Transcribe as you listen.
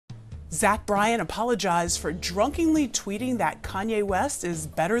Bryan apologized for drunkenly tweeting that Kanye West is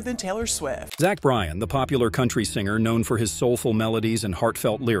better than Taylor Swift. Bryan, the popular country singer known for his soulful melodies and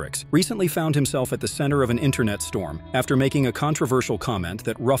heartfelt lyrics, recently found himself at the center of an internet storm after making a controversial comment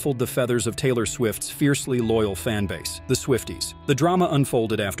that ruffled the feathers of Taylor Swift's fiercely loyal fanbase, the Swifties. The drama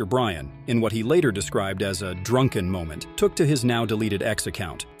unfolded after Bryan, in what he later described as a drunken moment, took to his now-deleted X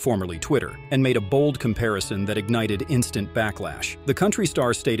account, formerly Twitter, and made a bold comparison that ignited instant backlash. The country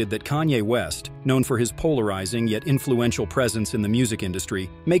star stated that Kanye West, known for his polarizing yet influential presence in the music industry,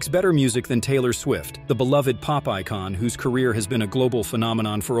 makes better music than Taylor Swift, the beloved pop icon whose career has been a global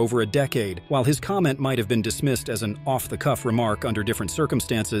phenomenon for over a decade. While his comment might have been dismissed as an off-the-cuff remark under different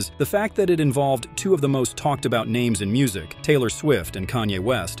circumstances, the fact that it involved two of the most talked-about names in music, Taylor Swift and Kanye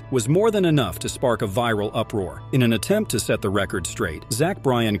West, was more than enough to spark a viral uproar. In an attempt to set the record straight,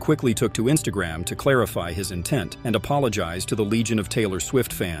 Bryan quickly took to Instagram to clarify his intent and apologized to the legion of Taylor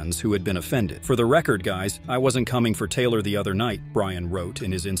Swift fans who had been offended. "For the record, guys, I wasn't coming for Taylor the other night," Bryan wrote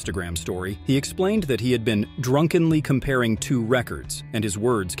in his Instagram story. He explained that he had been drunkenly comparing two records, and his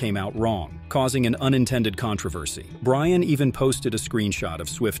words came out wrong, causing an unintended controversy. Bryan even posted a screenshot of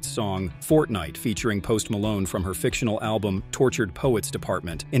Swift's song Fortnight featuring Post Malone from her fictional album Tortured Poets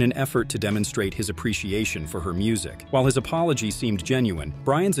Department in an effort to demonstrate his appreciation for her music. While his apology seemed genuine,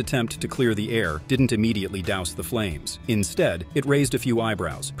 Bryan's attempt to clear the air didn't immediately douse the flames. Instead, it raised a few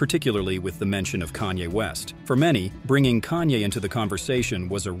eyebrows, particularly with the mention of Kanye West. For many, bringing Kanye into the conversation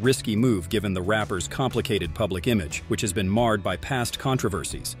was a risky move given the rapper's complicated public image, which has been marred by past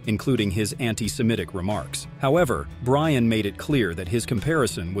controversies, including his anti-Semitic remarks. However, Bryan made it clear that his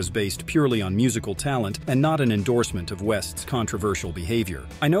comparison was based purely on musical talent and not an endorsement of West's controversial behavior.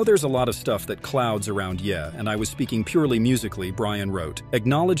 "I know there's a lot of stuff that clouds around and I was speaking purely musically," Bryan wrote,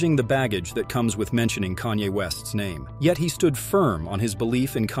 acknowledging the baggage that comes with mentioning Kanye West's name. Yet he stood firm on his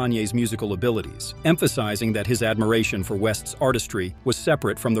belief in Kanye's musical abilities, emphasizing that his admiration for West's artistry was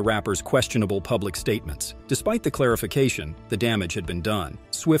separate from the rapper's questionable public statements. Despite the clarification, the damage had been done.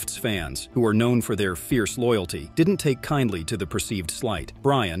 Swift's fans, who are known for their fierce loyalty, didn't take kindly to the perceived slight.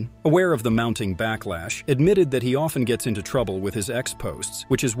 Bryan, aware of the mounting backlash, admitted that he often gets into trouble with his X posts,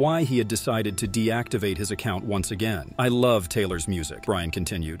 which is why he had decided to deactivate his account once again. "I love Taylor's music," Bryan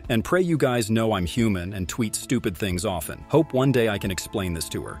continued, "and pray you guys know I'm human and tweet stupid things often. Hope one day I can explain this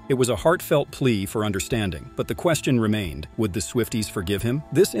to her." It was a heartfelt plea for understanding, but the question remained, would the Swifties forgive him?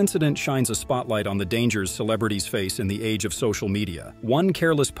 This incident shines a spotlight on the dangers celebrities face in the age of social media. One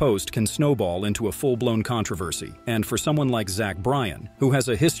careless post can snowball into a full-blown controversy, and for someone like Bryan, who has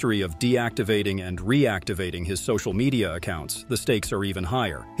a history of deactivating and reactivating his social media accounts, the stakes are even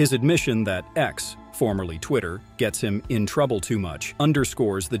higher. His admission that X, formerly Twitter, gets him in trouble too much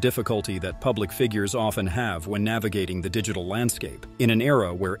underscores the difficulty that public figures often have when navigating the digital landscape. In an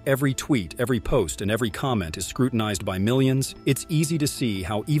era where every tweet, every post, and every comment is scrutinized by millions, it's easy to see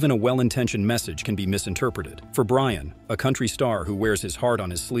how even a well-intentioned message can be misinterpreted. For Bryan, a country star who wears his heart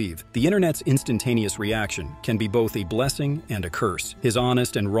on his sleeve, the internet's instantaneous reaction can be both a blessing and a curse. His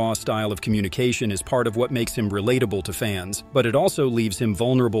honest and raw style of communication is part of what makes him relatable to fans, but it also leaves him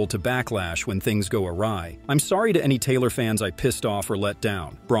vulnerable to backlash when things go awry. "I'm sorry to any Taylor fans I pissed off or let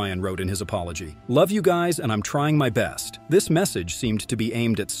down," Bryan wrote in his apology. "Love you guys and I'm trying my best." This message seemed to be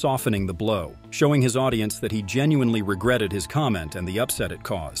aimed at softening the blow, showing his audience that he genuinely regretted his comment and the upset it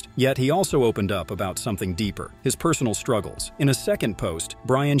caused. Yet he also opened up about something deeper, his personal struggles. In a second post,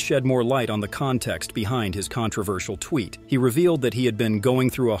 Bryan shed more light on the context behind his controversial tweet. He revealed that he had been going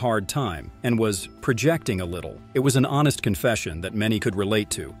through a hard time and was projecting a little. It was an honest confession that many could relate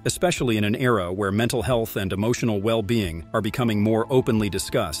to, especially in an era where mental health and emotional well-being are becoming more openly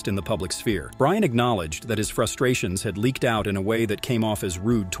discussed in the public sphere. Bryan acknowledged that his frustrations had leaked out in a way that came off as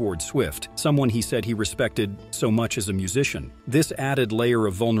rude toward Swift, someone he said he respected so much as a musician. This added layer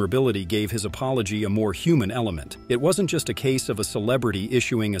of vulnerability gave his apology a more human element. It wasn't just a case of a celebrity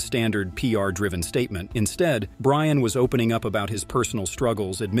issuing a standard PR-driven statement. Instead, Bryan was opening up about his personal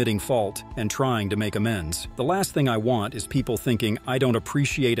struggles, admitting fault, and trying to make amends. "The last thing I want is people thinking I don't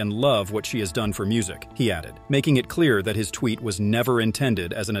appreciate and love what she has done for music," he added, making it clear that his tweet was never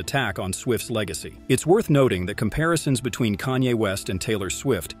intended as an attack on Swift's legacy. It's worth noting that comparisons between Kanye West and Taylor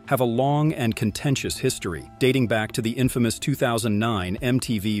Swift have a long and contentious history, dating back to the infamous 2009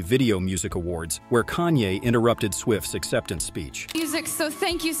 MTV Video Music Awards, where Kanye interrupted Swift's acceptance speech. So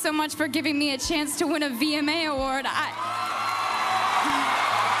thank you so much for giving me a chance to win a VMA award.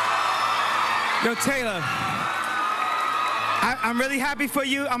 Yo, Taylor, I'm really happy for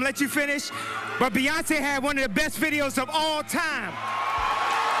you. I'm gonna let you finish. But Beyonce had one of the best videos of all time.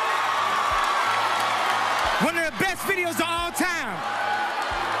 One of the best videos of all time.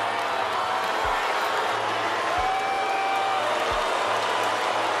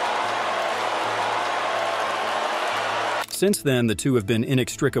 Since then, the two have been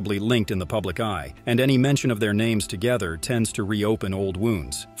inextricably linked in the public eye, and any mention of their names together tends to reopen old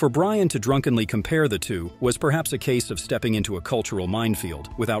wounds. For Bryan to drunkenly compare the two was perhaps a case of stepping into a cultural minefield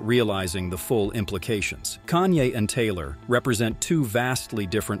without realizing the full implications. Kanye and Taylor represent two vastly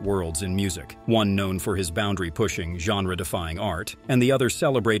different worlds in music, one known for his boundary-pushing, genre-defying art, and the other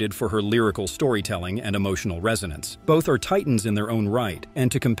celebrated for her lyrical storytelling and emotional resonance. Both are titans in their own right,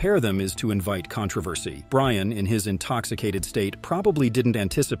 and to compare them is to invite controversy. Bryan, in his intoxicated state, probably didn't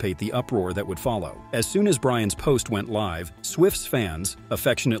anticipate the uproar that would follow. As soon as Bryan's post went live, Swift's fans,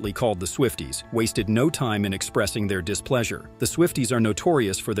 affectionately called the Swifties, wasted no time in expressing their displeasure. The Swifties are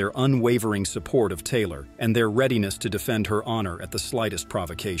notorious for their unwavering support of Taylor and their readiness to defend her honor at the slightest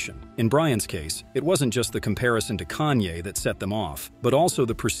provocation. In Bryan's case, it wasn't just the comparison to Kanye that set them off, but also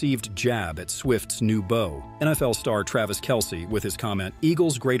the perceived jab at Swift's new beau. NFL star Travis Kelce with his comment,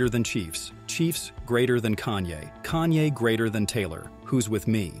 "Eagles greater than Chiefs, Chiefs greater than Kanye, Kanye greater than Taylor. Who's with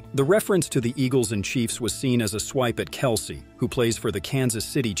me?" The reference to the Eagles and Chiefs was seen as a swipe at Kelce, who plays for the Kansas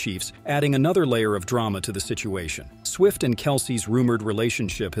City Chiefs, adding another layer of drama to the situation. Swift and Kelce's rumored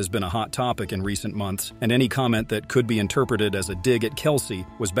relationship has been a hot topic in recent months, and any comment that could be interpreted as a dig at Kelce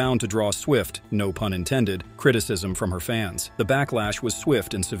was bound to draw swift, no pun intended, criticism from her fans. The backlash was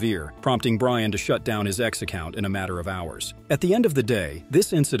swift and severe, prompting Bryan to shut down his X account in a matter of hours. At the end of the day,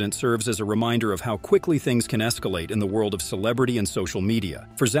 this incident serves as a reminder of how quickly things can escalate in the world of celebrity and social media.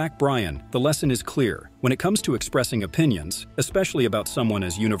 For Zach Bryan, the lesson is clear. When it comes to expressing opinions, especially about someone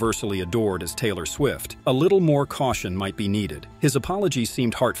as universally adored as Taylor Swift, a little more caution might be needed. His apology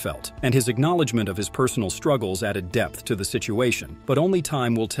seemed heartfelt, and his acknowledgement of his personal struggles added depth to the situation, but only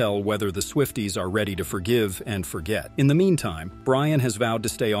time will tell whether the Swifties are ready to forgive and forget. In the meantime, Bryan has vowed to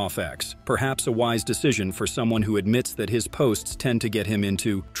stay off X, perhaps a wise decision for someone who admits that his posts tend to get him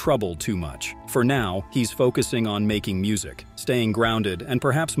into trouble too much. For now, he's focusing on making music, staying grounded, and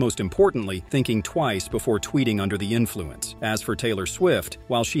perhaps most importantly, thinking twice before tweeting under the influence. As for Taylor Swift,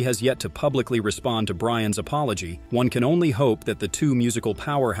 while she has yet to publicly respond to Bryan's apology, one can only hope that the two musical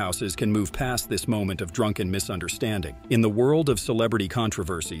powerhouses can move past this moment of drunken misunderstanding. In the world of celebrity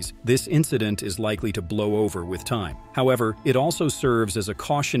controversies, this incident is likely to blow over with time. However, it also serves as a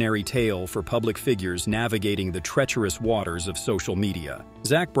cautionary tale for public figures navigating the treacherous waters of social media.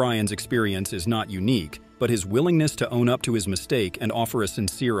 Zach Bryan's experience is not unique, but his willingness to own up to his mistake and offer a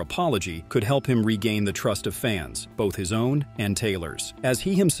sincere apology could help him regain the trust of fans, both his own and Taylor's. As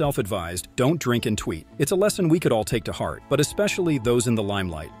he himself advised, don't drink and tweet. It's a lesson we could all take to heart, but especially those in the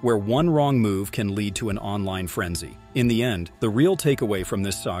limelight, where one wrong move can lead to an online frenzy. In the end, the real takeaway from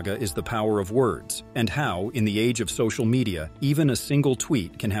this saga is the power of words, and how, in the age of social media, even a single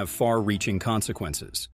tweet can have far-reaching consequences.